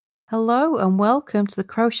Hello and welcome to the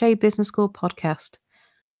Crochet Business School podcast,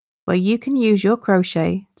 where you can use your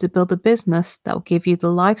crochet to build a business that will give you the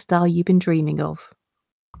lifestyle you've been dreaming of.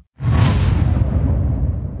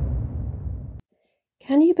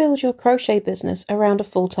 Can you build your crochet business around a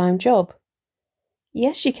full-time job?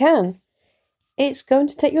 Yes, you can. It's going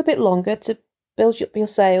to take you a bit longer to build up your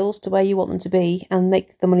sales to where you want them to be and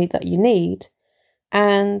make the money that you need.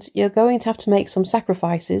 And you're going to have to make some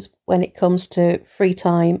sacrifices when it comes to free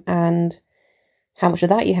time and how much of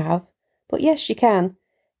that you have. But yes, you can.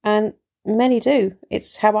 And many do.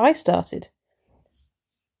 It's how I started.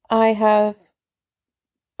 I have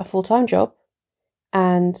a full-time job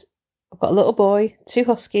and I've got a little boy, 2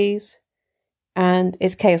 huskies, and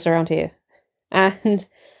it's chaos around here. And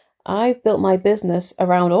I've built my business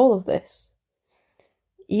around all of this.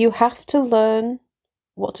 You have to learn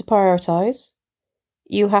what to prioritize.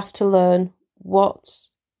 You have to learn what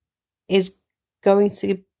is going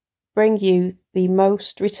to bring you the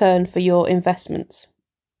most return for your investment.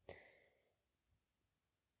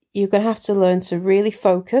 You're going to have to learn to really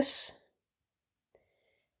focus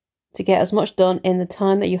to get as much done in the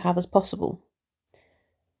time that you have as possible.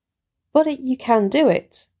 But you can do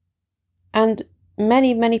it. And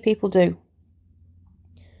many people do.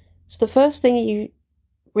 So the first thing you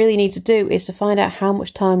really need to do is to find out how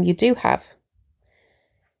much time you do have.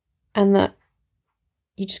 And that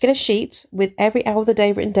you just get a sheet with every hour of the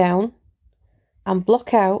day written down and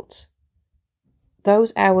block out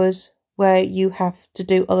those hours where you have to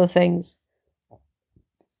do other things.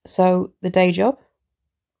 So the day job,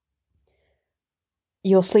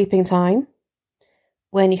 your sleeping time,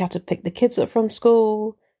 when you have to pick the kids up from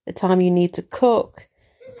school, the time you need to cook,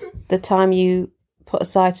 the time you put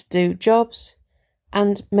aside to do jobs,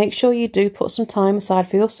 and make sure you do put some time aside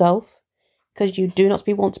for yourself, because you do not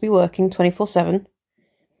want to be working 24/7.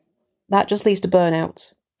 That just leads to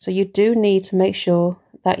burnout. So you do need to make sure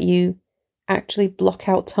that you actually block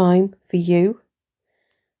out time for you,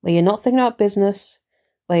 where you're not thinking about business,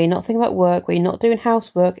 where you're not thinking about work, where you're not doing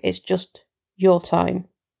housework, it's just your time.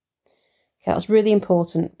 Okay, that's really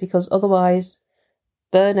important, because otherwise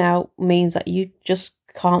burnout means that you just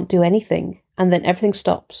can't do anything and then everything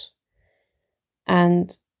stops.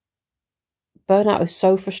 And burnout is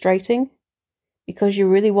so frustrating because you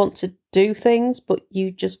really want to do things, but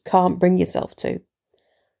you just can't bring yourself to.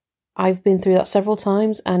 I've been through that several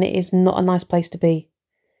times and it is not a nice place to be.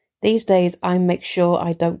 These days, I make sure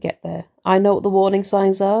I don't get there. I know what the warning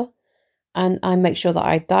signs are, and I make sure that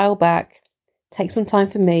I dial back, take some time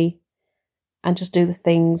for me, and just do the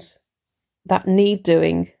things that need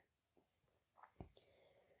doing.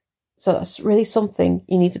 So that's really something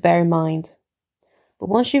you need to bear in mind. But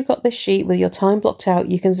once you've got this sheet with your time blocked out,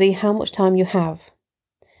 you can see how much time you have.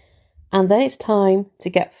 And then it's time to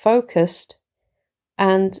get focused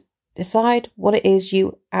and decide what it is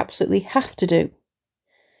you absolutely have to do.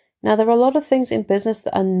 Now, there are a lot of things in business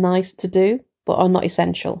that are nice to do, but are not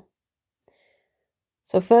essential.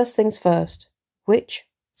 So first things first, which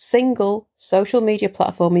single social media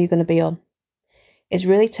platform are you going to be on? It's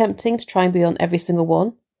really tempting to try and be on every single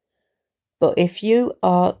one. But if you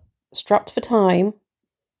are strapped for time,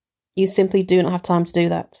 you simply do not have time to do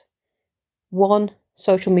that. One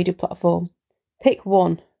social media platform. Pick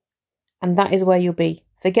one, and that is where you'll be.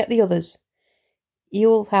 Forget the others.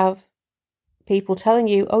 You'll have people telling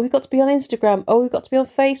you, oh, you've got to be on Instagram. Oh, you've got to be on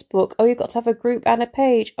Facebook. Oh, you've got to have a group and a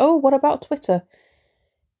page. Oh, what about Twitter?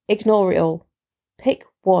 Ignore it all. Pick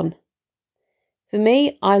one. For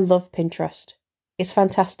me, I love Pinterest. It's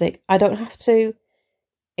fantastic. I don't have to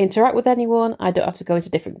interact with anyone. I don't have to go into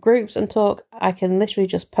different groups and talk. I can literally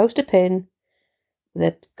just post a pin with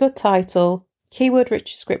a good title,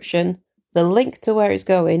 keyword-rich description, the link to where it's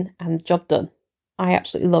going, and job done. I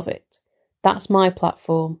absolutely love it. That's my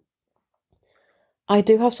platform. I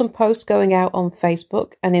do have some posts going out on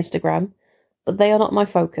Facebook and Instagram, but they are not my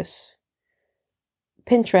focus.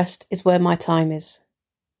 Pinterest is where my time is.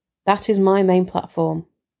 That is my main platform.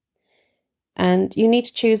 And you need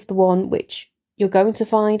to choose the one which you're going to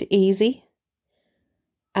find easy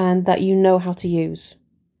and that you know how to use.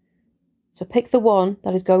 So pick the one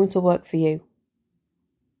that is going to work for you.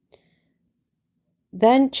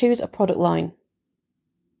 Then choose a product line.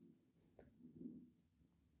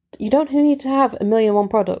 You don't need to have 1,000,001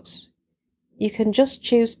 products. You can just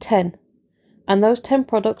choose 10. And those 10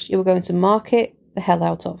 products you're going to market the hell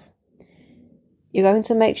out of. You're going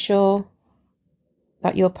to make sure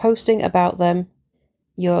that you're posting about them,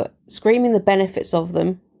 you're screaming the benefits of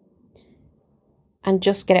them, and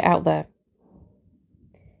just get it out there.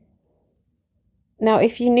 Now,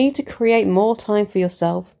 if you need to create more time for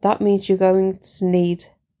yourself, that means you're going to need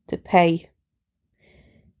to pay.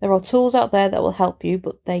 There are tools out there that will help you,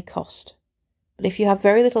 but they cost. But if you have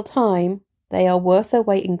very little time, they are worth their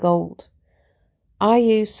weight in gold. I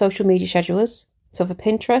use social media schedulers. So for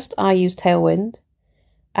Pinterest, I use Tailwind.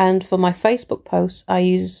 And for my Facebook posts, I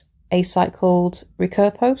use a site called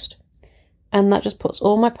RecurPost. And that just puts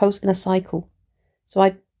all my posts in a cycle. So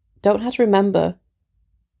I don't have to remember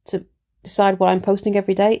to decide what I'm posting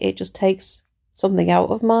every day. It just takes something out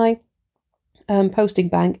of my posting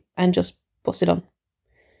bank and just puts it on.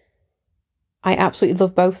 I absolutely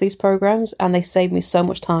love both these programs and they save me so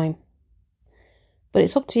much time. But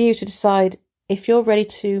it's up to you to decide if you're ready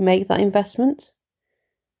to make that investment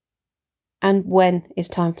and when it's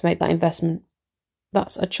time to make that investment.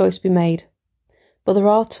 That's a choice to be made. But there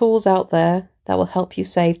are tools out there that will help you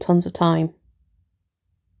save tons of time.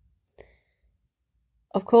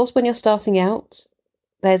 Of course, when you're starting out,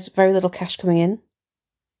 there's very little cash coming in.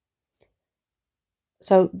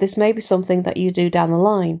 So this may be something that you do down the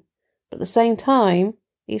line. But at the same time,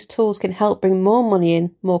 these tools can help bring more money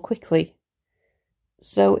in more quickly.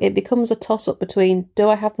 So it becomes a toss-up between, do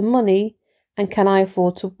I have the money and can I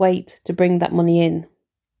afford to wait to bring that money in?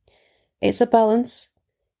 It's a balance,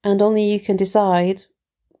 and only you can decide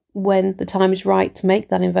when the time is right to make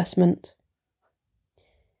that investment.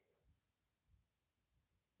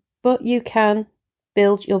 But you can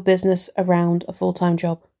build your business around a full-time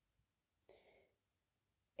job.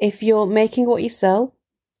 If you're making what you sell,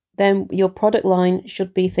 then your product line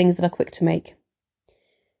should be things that are quick to make.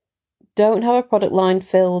 Don't have a product line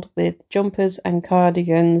filled with jumpers and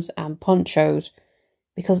cardigans and ponchos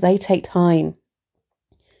because they take time.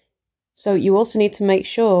 So you also need to make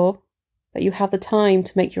sure that you have the time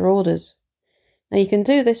to make your orders. Now you can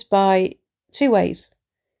do this by two ways.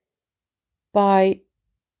 By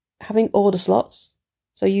having order slots,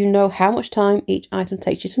 so you know how much time each item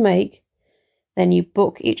takes you to make. Then you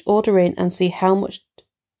book each order in and see how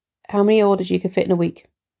many orders you can fit in a week.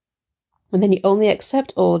 And then you only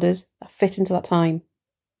accept orders that fit into that time.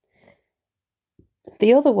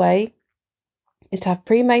 The other way is to have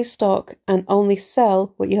pre-made stock and only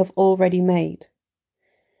sell what you have already made.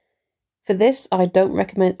 For this, I don't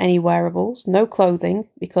recommend any wearables, no clothing,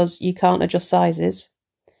 because you can't adjust sizes.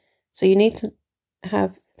 So you need to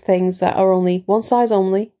have things that are only one size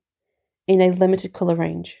only in a limited colour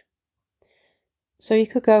range. So you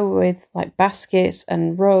could go with like baskets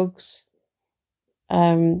and rugs,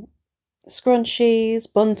 scrunchies,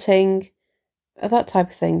 bunting, that type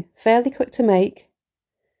of thing. Fairly quick to make,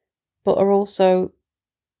 but are also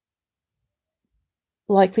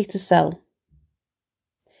likely to sell.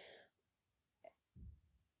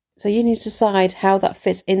 So you need to decide how that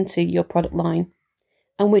fits into your product line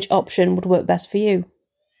and which option would work best for you.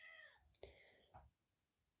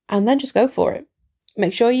 And then just go for it.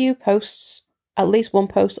 Make sure you post at least one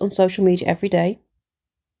post on social media every day.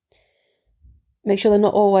 Make sure they're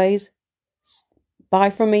not always, buy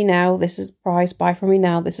from me now, this is the price, buy from me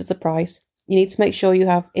now, this is the price. You need to make sure you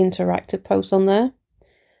have interactive posts on there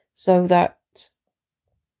so that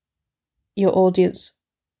your audience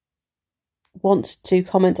wants to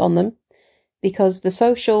comment on them, because the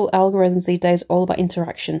social algorithms these days are all about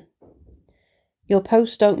interaction. Your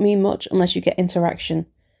posts don't mean much unless you get interaction.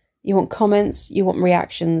 You want comments, you want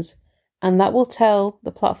reactions, and that will tell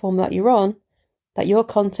the platform that you're on that your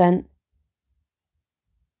content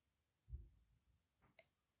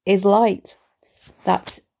is liked,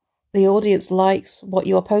 that the audience likes what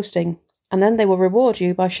you're posting, and then they will reward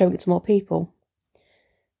you by showing it to more people.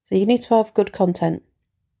 So you need to have good content.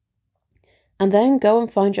 And then go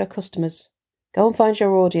and find your customers. Go and find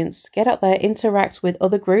your audience. Get out there, interact with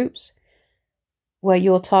other groups where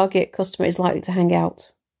your target customer is likely to hang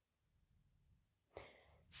out.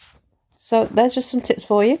 So there's just some tips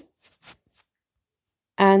for you.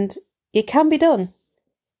 And it can be done.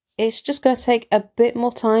 It's just going to take a bit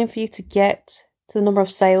more time for you to get to the number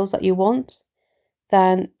of sales that you want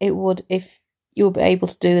than it would if you were able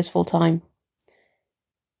to do this full time.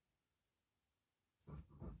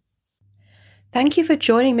 Thank you for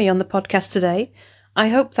joining me on the podcast today. I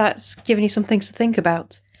hope that's given you some things to think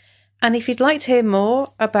about. And if you'd like to hear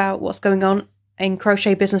more about what's going on in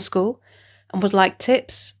Crochet Business School and would like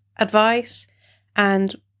tips, advice,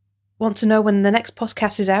 and want to know when the next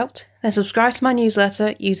podcast is out, then subscribe to my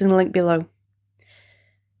newsletter using the link below.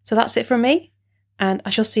 So that's it from me, and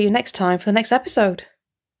I shall see you next time for the next episode.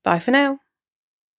 Bye for now.